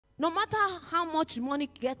No matter how much money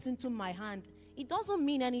gets into my hand, it doesn't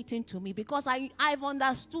mean anything to me, because I've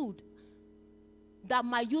understood that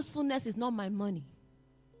my usefulness is not my money.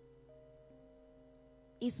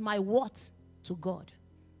 It's my what to God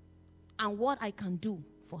and what I can do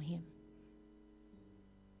for him.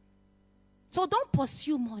 So don't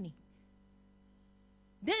pursue money.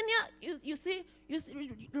 Daniel, you see,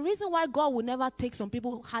 the reason why God will never take some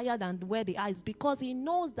people higher than where they are is because he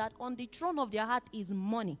knows that on the throne of their heart is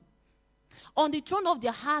money. On the throne of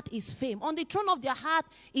their heart is fame. On the throne of their heart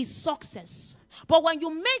is success. But when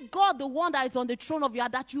you make God the one that is on the throne of your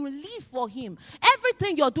heart, that you live for him,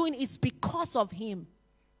 everything you're doing is because of him,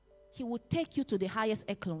 he will take you to the highest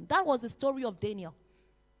echelon. That was the story of Daniel.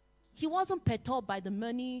 He wasn't perturbed by the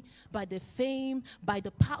money, by the fame, by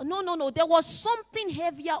the power. No. There was something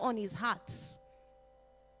heavier on his heart.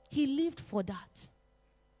 He lived for that.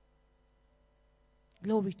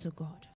 Glory to God.